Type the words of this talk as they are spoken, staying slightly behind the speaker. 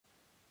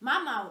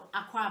Mama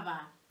Akwaba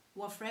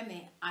wa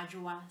frame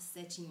Ajwa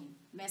searching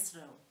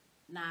mesro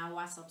na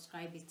wa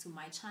subscribe to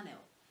my channel.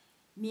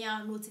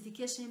 Mia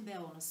notification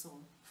bell also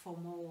for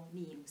more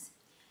news.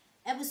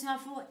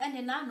 Ebusuafo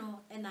ene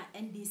nano ena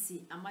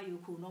NDC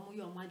amayoko no mo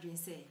yo madwen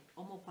se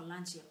omo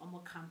kolanche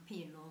omo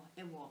campaign no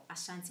ewo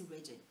Ashanti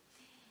region.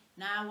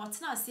 Na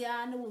whatna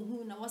sia na wo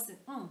hu na wose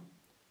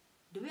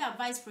the way our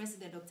Vice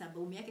President Dr.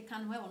 Bawumia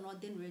can where on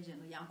northern region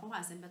no yanko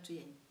ha sembe to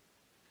yen.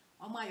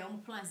 Omo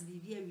ayom plans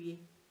bibi awie.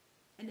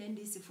 And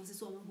NDC forces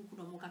so omo kuku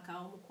no mo kaka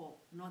omo ko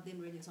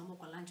northern region so omo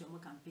kolanche omo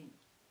campaign.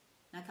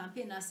 Na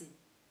campaign na se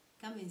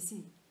come and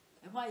see.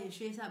 E ho aye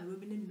hwe sa be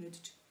obi ne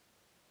metutu.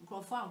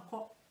 Nkrofo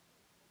anko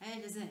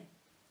and just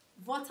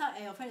voter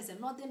offense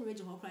northern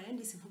region ho kran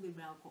NDC fu be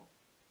branko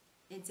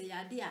ente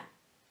ya dia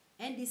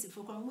NDC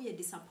fu kran mu ye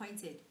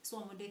disappointed so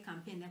omo de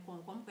campaign na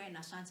kon na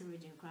Ashanti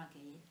region kran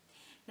kenye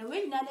na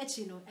we nyina na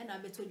chi no e na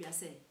beto dwa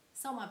se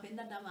some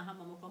apenda dama ha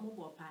mama kwa mo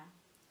bo pa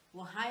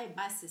wo high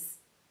basis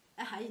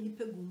e high ni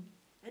pegum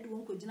e de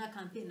won ko gina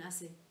campaign na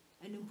se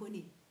ene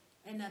mponi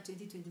e na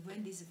 2024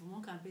 NDC fu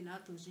mon campaign na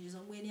to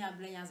so mo eni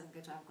ablan yansa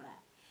nketo akora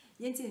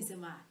yenti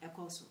nsema e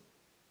koso.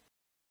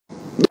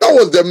 That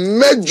was the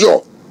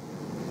major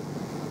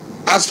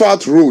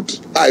asphalt road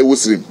I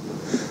was in.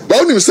 But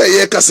when you say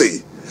yeah,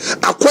 say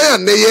acquire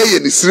ne ye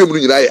ni srim no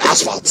nyina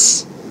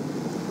asphalts.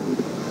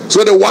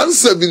 So the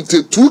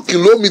 172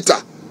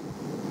 kilometer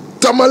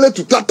Tamale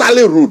to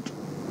Tatale road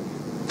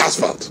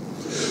asphalt.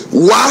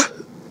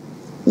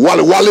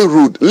 Wale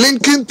road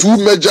linking two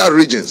major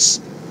regions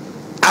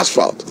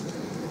asphalt.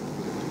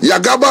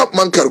 Yagaba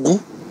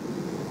Mankargu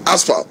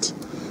asphalt.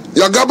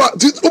 Yagaba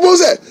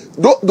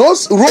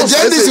those roads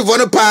to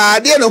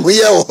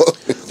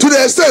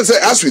the extent say,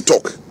 as we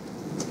talk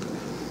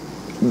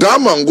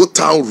Damango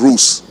town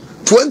roads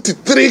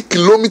 23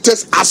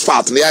 kilometers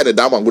asphalt near the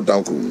Damango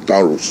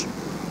town roads.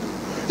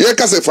 Here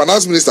can say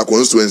finance minister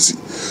constituency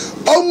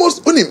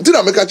almost did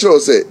I make a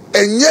choice say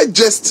and yet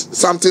just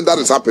something that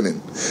is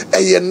happening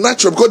and yet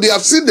natural because they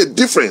have seen the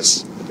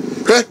difference.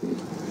 Okay?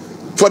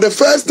 For the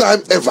first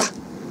time ever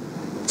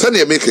so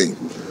they are making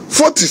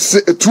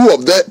 42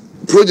 of the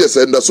projects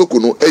and the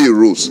Sokono A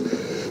roads,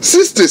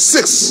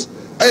 66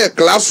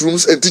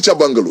 classrooms and teacher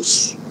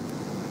bungalows,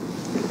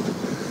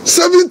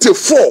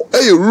 74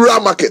 rural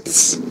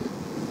markets.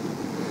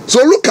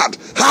 So look at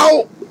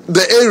how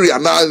the area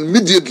now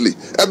immediately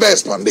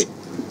expanding.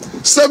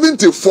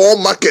 74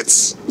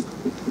 markets,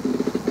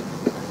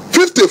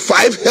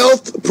 55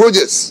 health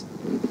projects,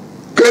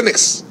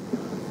 clinics,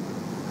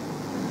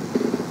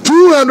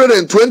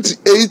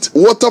 228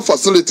 water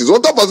facilities.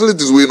 Water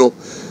facilities we know.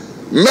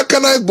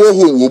 Mechanized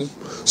borehole womb,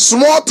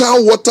 small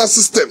town water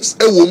systems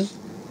womb.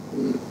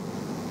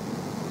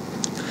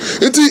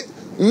 It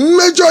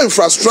major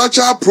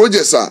infrastructure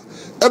projects are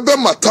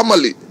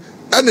Matamali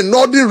and the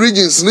northern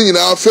regions in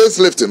our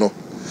facelift,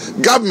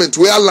 government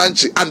we are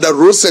launching and the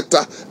road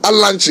sector are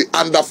launching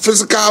and the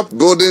physical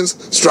buildings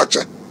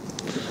structure.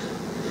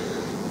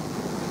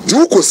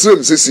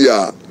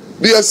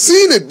 They are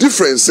seeing a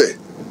difference.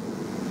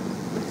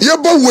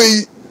 Yaba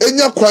way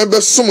enya kwan be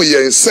som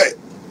yen se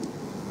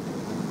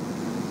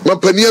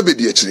Mampania be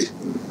di akire.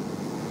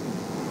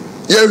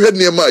 Ye hwed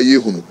niema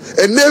yehunu.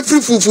 And every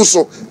fufu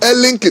so a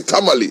link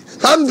Tamale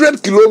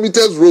 100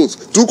 kilometers roads,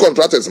 2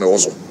 contractors na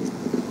also.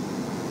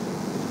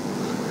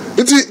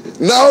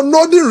 Now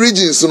northern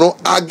regions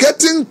are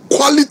getting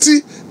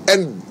quality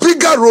and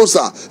bigger roads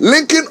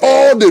linking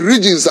all the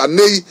regions and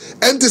they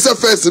enter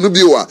first no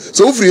biwa.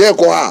 So free here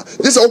ko ha.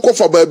 This is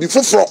for baby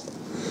for.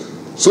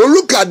 So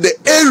look at the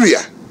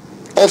area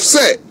of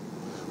say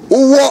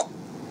uwo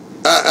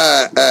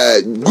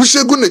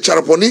Gushegu ne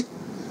Charaponi.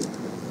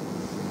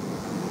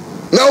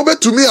 Now be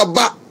to me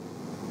about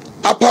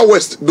Upper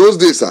West those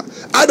days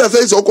other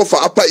things oko for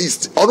Upper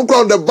East on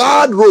the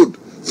bad road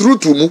through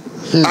Tumu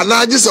and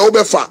I just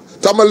obefa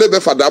Tamale be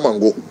for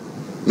Damango.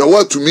 Now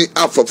what to me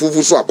after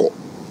fufu so akọ.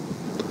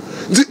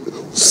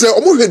 Say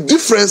omo the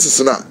differences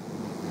na.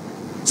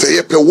 Say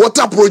ye pe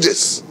water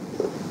projects.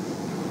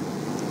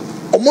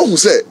 Omo who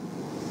say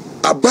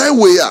aban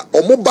we a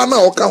omo ba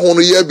na oka ho no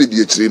ye be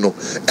di akiri no.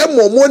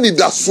 Omo ni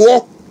da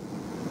so.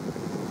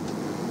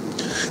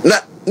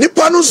 Na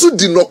nipa no so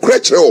di no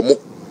krekere omo.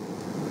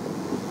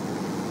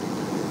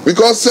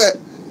 Because say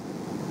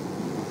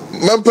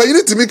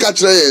mampanyini timi ka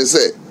kire yen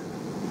say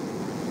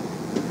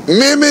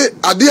meme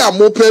ade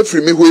amopa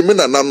free me ho me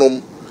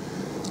nananom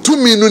to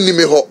me no ni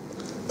me ho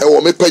e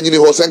wo me panyini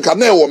ho senka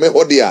na e wo me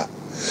ho de a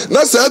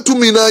na sa to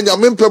me na nya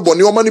me mpe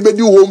bone o ma ne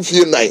bedi ho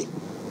mfie nan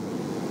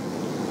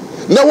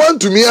na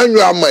want to me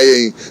anwa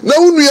amayen na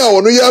unu ya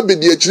wono ya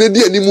bedi akire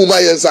di animu ma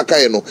yen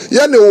sakan no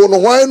ya ne wo no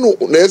hwan no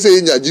na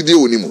ese nya gide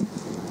onimu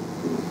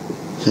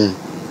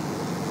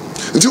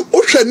nti o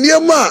hwe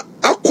niema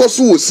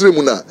akoso wo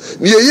siremu na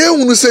ne ye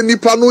hunu se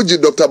nipa no gi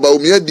Dr.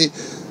 Bawumia di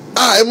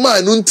e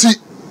ma no nti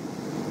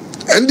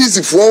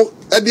NDC for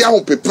edi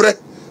ahun pepre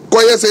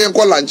koye say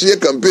enko launch ye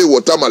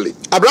campaign Tamale.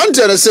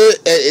 Abrante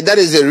say that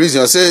is the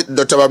reason say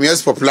Dr.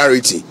 Bawumia's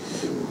popularity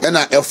and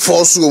a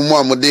force mu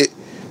amode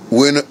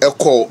we no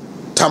eko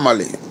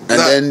Tamale And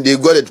then they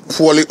got it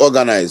poorly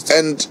organized.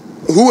 And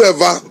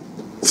whoever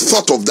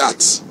thought of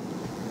that,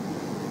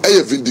 I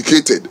have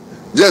vindicated.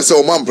 Just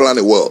say, man plan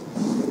it well.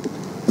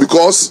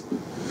 Because,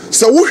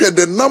 so we had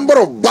the number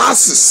of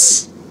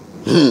buses.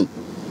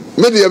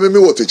 Maybe I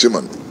mean what a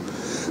chairman.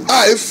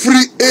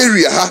 Free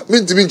area,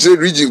 mean to be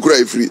region,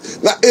 cry free.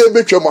 Na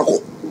ebe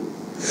chemako.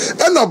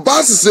 And the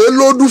buses say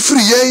load do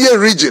free yeah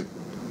region.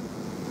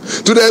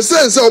 To the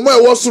sense of my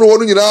was through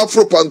one in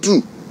Afro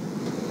Pantu.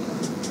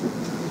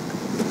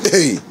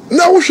 Hey,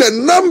 now we share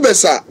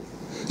numbers.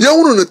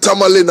 You know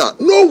Tamalena.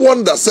 No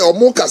wonder say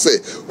Omoka say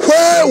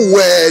where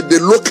were the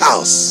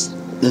locals?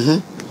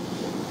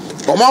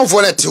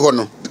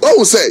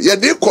 Oh, say yeah,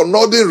 they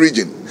northern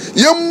region.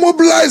 You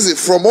mobilize it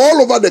from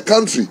all over the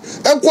country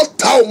and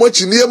what how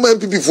much in the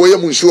MPP for you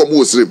Munshu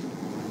Muslim.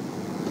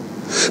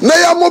 Now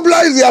you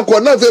mobilize the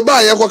Aquana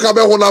Veba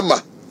Yakokabe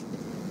Honama.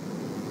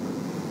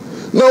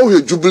 Now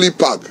you Jubilee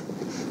Park.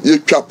 You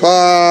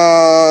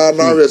chapa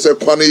now you say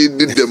Kwani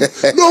did them.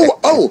 No,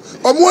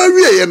 I'm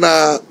worried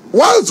na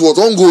whilst was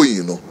ongoing,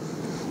 you know.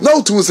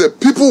 Now to say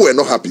people were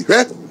not happy,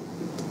 right?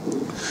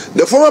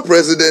 The former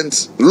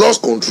president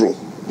lost control.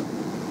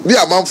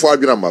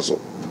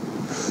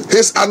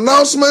 His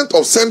announcement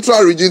of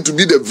Central Region to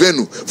be the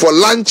venue for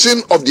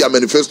launching of their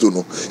manifesto,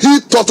 no, he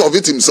thought of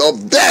it himself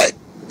there.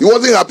 He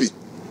wasn't happy.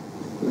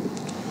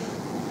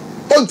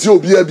 Until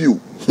that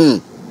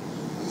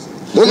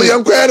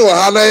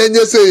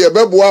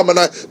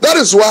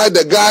is why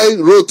the guy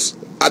wrote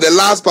at the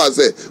last part,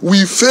 say,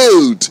 we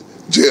failed,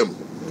 Jim.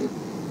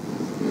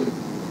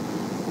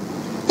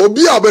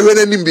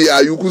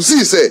 You could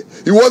see, say,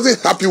 he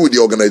wasn't happy with the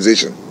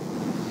organization.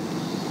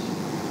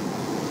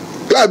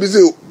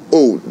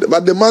 Oh,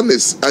 but the man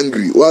is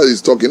angry while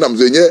he's talking. I'm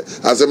saying, yeah,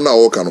 as I'm now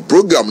working on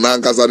program now,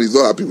 because he's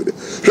not happy with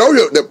it. Show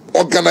you the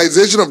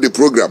organization of the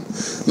program.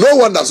 No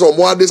one that's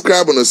more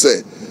described and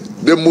say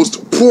the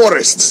most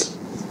poorest.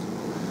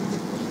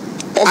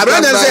 I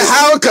don't say,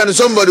 how can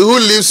somebody who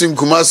lives in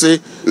Kumasi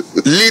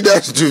lead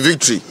us to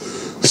victory?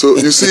 So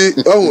you see,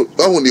 I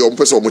want the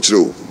person much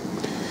low.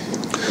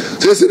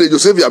 Say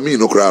Joseph Yami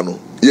no crano.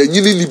 You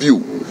need to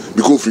live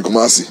because free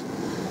Kumasi.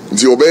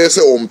 The obey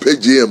say on pay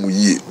JDM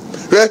ye.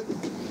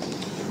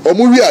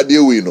 Omu wi ade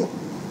we no.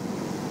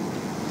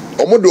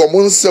 Omu de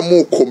omu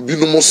nsemo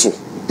kombinu mo so.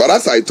 But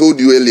as I told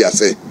you earlier,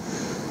 say,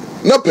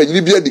 na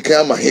panyi bia di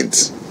kan ma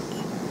hint.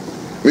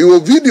 We will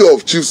video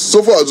of Chief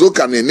so far as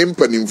can name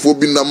panimfo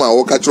bi na ma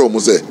wo ka kire omu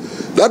say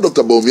that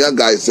Dr. Bawumia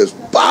guy says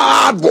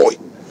bad boy.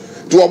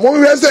 To omu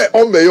we say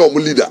on be your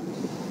leader.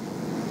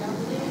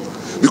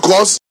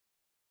 Because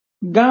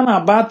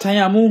Ghana bad time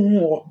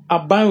amu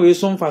aban we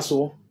so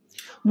mfaso.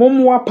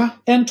 Momwapa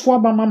ento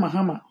aba mama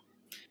hama.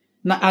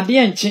 Na ade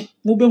enche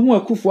mo behu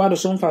Akufo-Addo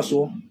so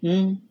mfaso.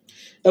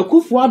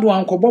 Akufo-Addo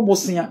ankobo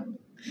bosia.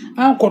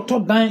 Ankoto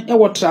dan e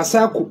wo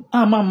trasako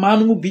ama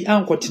manu mu bi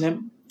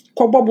ankotenem.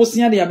 Kobo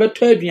bosia de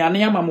abeto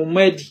aduane ama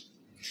momma adi.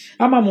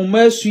 Ama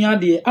momma asua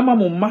de ama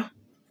momma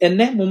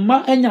ene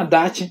momma anya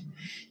daache.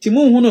 Ti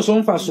mu hu no so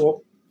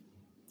mfaso.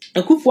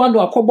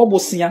 Akufo-Addo akobo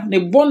bosia ne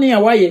bone a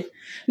waye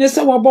ne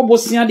se wo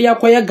bobosia de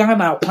akoye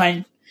Ghana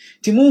akwan.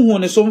 Ti mu hu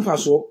ne so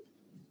mfaso.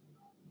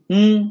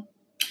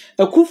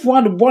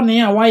 Akufo-Addo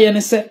bone a waye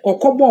ne se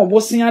okobo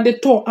obosia de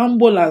to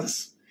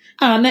ambulance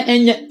a na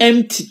enye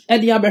empty e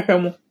de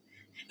abehwemo.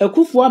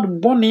 Akufo-Addo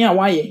bone a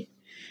waye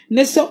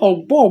ne se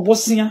obo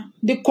obosia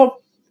de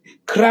ko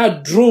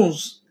crowd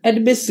drones e de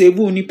be save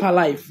unipa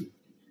life.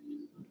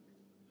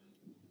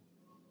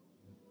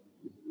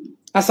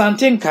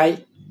 Asante nkai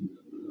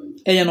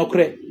eye no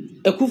kre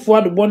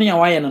Akufo-Addo bone a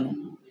waye no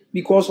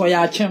because oya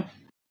achem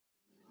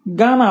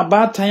Ghana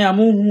bad time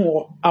amu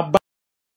hu